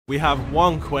We have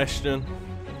one question.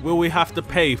 Will we have to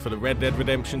pay for the Red Dead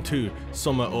Redemption 2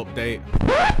 summer update?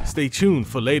 Stay tuned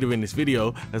for later in this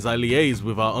video as I liaise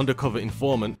with our undercover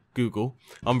informant, Google,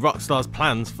 on Rockstar's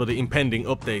plans for the impending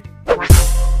update.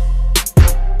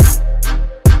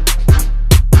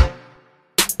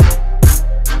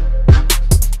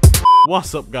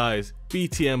 What's up guys,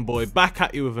 BTM boy back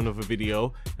at you with another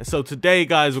video. And so today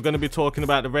guys, we're going to be talking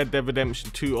about the Red Dead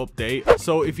Redemption 2 update.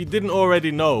 So if you didn't already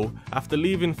know, after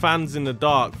leaving fans in the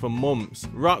dark for months,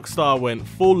 Rockstar went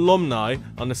full alumni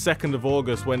on the 2nd of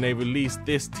August when they released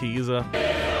this teaser.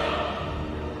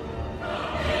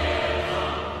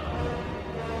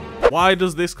 Why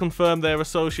does this confirm their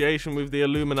association with the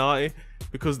Illuminati?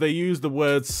 Because they use the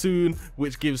word soon,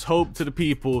 which gives hope to the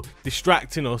people,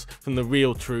 distracting us from the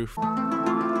real truth.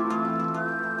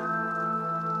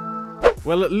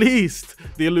 Well, at least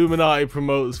the Illuminati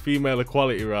promotes female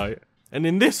equality, right? And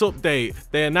in this update,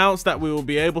 they announced that we will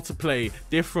be able to play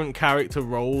different character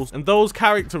roles, and those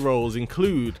character roles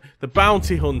include the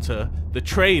bounty hunter, the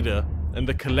trader, and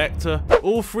the collector,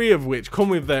 all three of which come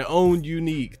with their own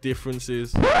unique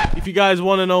differences. If you guys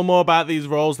want to know more about these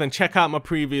roles, then check out my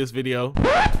previous video.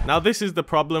 Now this is the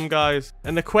problem guys,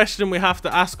 and the question we have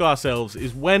to ask ourselves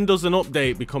is, when does an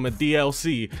update become a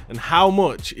DLC, and how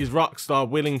much is Rockstar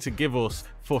willing to give us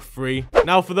for free?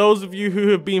 Now for those of you who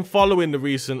have been following the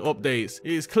recent updates,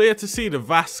 it is clear to see the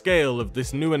vast scale of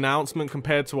this new announcement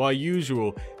compared to our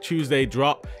usual Tuesday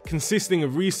drop, consisting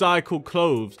of recycled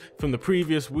clothes from the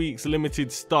previous week's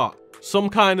limited stock, some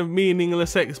kind of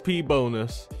meaningless XP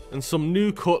bonus, and some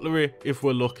new cutlery if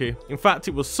we're lucky. In fact,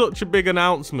 it was such a big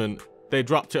announcement, they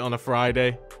dropped it on a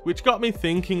Friday. Which got me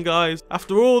thinking guys,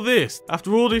 after all this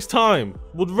time,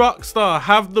 would Rockstar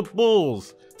have the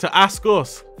balls to ask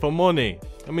us for money?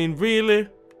 I mean really?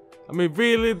 They're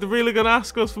really gonna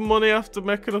ask us for money after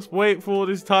making us wait for all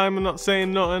this time and not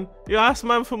saying nothing? You ask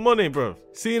man for money, bro.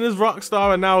 Seeing as Rockstar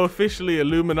are now officially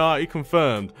Illuminati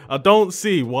confirmed, I don't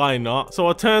see why not. So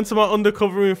I turned to my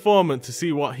undercover informant to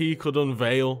see what he could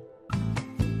unveil.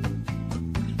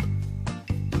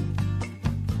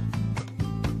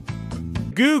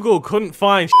 Google couldn't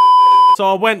find shit, so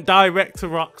I went direct to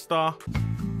Rockstar.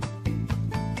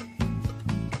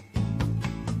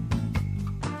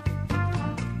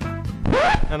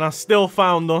 And I still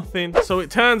found nothing. So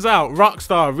it turns out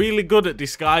Rockstar are really good at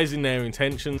disguising their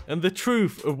intentions, and the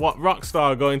truth of what Rockstar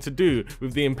are going to do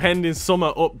with the impending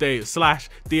summer update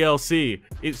 / DLC,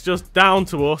 it's just down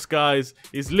to us guys.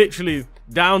 It's literally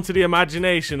down to the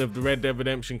imagination of the Red Dead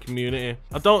Redemption community.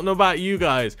 I don't know about you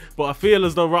guys, but I feel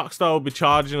as though Rockstar will be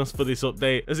charging us for this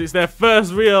update, as it's their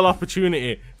first real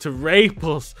opportunity to rape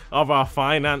us of our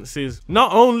finances.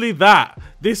 Not only that,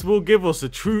 this will give us a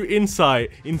true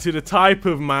insight into the type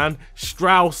of man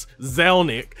Strauss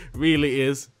Zelnick really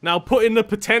is. Now, putting the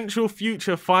potential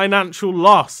future financial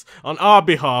loss on our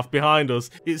behalf behind us,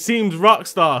 it seems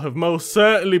Rockstar have most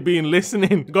certainly been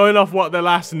listening, going off what the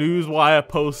last Newswire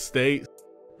post states.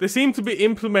 They seem to be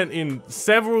implementing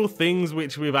several things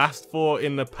which we've asked for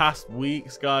in the past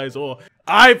weeks, guys, or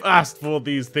I've asked for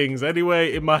these things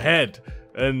anyway in my head.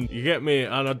 And you get me,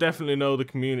 and I definitely know the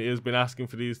community has been asking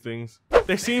for these things.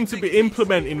 They seem to be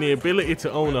implementing the ability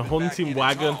to own a hunting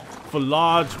wagon for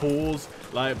large hauls,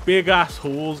 like big ass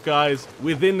hauls guys,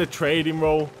 within the trading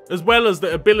role, as well as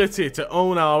the ability to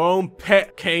own our own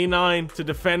pet canine to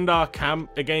defend our camp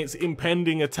against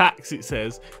impending attacks, it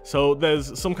says. So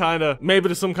there's some kind of, maybe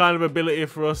there's some kind of ability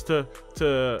for us to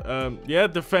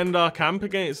defend our camp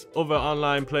against other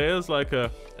online players, like a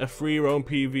free roam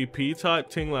PvP type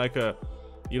thing, like a,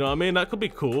 you know what I mean? That could be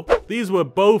cool. These were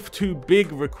both two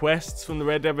big requests from the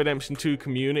Red Dead Redemption 2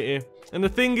 community. And the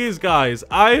thing is, guys,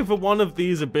 either one of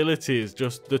these abilities,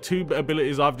 just the two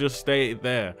abilities I've just stated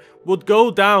there, would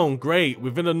go down great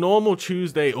within a normal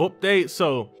Tuesday update.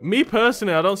 So, me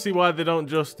personally, I don't see why they don't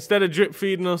just, instead of drip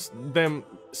feeding us them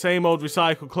same old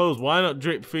recycled clothes, why not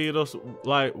drip feed us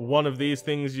like one of these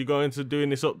things you're going to do in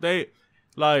this update?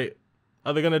 Like,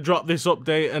 are they going to drop this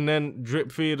update and then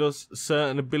drip feed us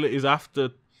certain abilities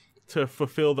after to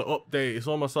fulfill the update? It's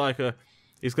almost like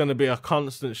it's going to be a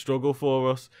constant struggle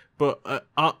for us, but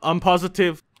I'm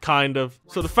positive, kind of.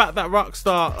 So the fact that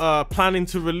Rockstar are planning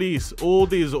to release all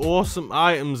these awesome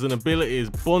items and abilities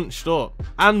bunched up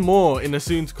and more in a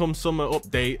soon to come summer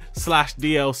update /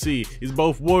 DLC is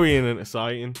both worrying and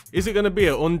exciting. Is it going to be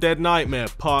an Undead Nightmare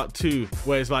Part 2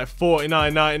 where it's like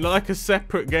 $49.99, like a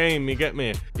separate game, you get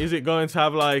me? Is it going to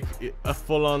have like a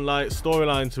full-on like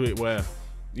storyline to it where,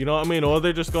 you know what I mean? Or are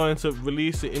they just going to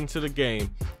release it into the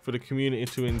game for the community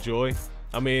to enjoy?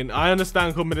 I mean, I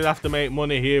understand companies have to make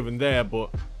money here and there,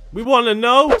 but We want to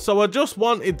know. So I just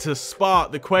wanted to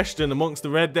spark the question amongst the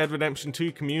Red Dead Redemption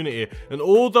 2 community, and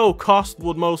although cost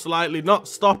would most likely not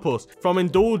stop us from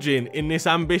indulging in this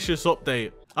ambitious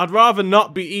update, I'd rather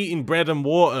not be eating bread and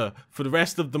water for the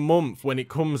rest of the month when it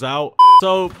comes out.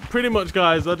 So pretty much,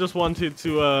 guys, I just wanted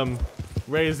to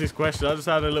raise this question. I just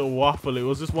had a little waffle. It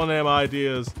was just one of them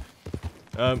ideas.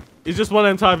 It's just one of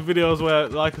them type of videos where,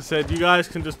 like I said, you guys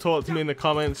can just talk to me in the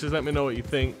comments. Just let me know what you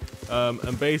think.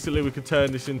 And basically we could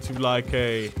turn this into like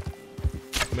a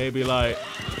maybe like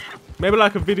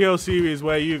a video series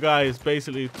where you guys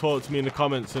basically talk to me in the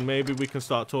comments, and maybe we can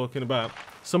start talking about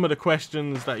some of the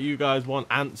questions that you guys want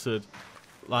answered,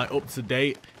 like up to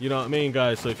date. You know what I mean,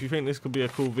 guys? So if you think this could be a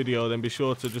cool video, then be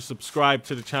sure to just subscribe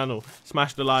to the channel,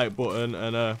 smash the like button,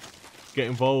 and get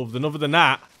involved. And other than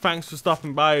that, thanks for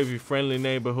stopping by with your friendly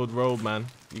neighborhood roadman.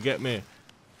 You get me?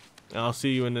 And I'll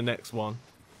see you in the next one.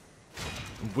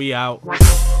 We out.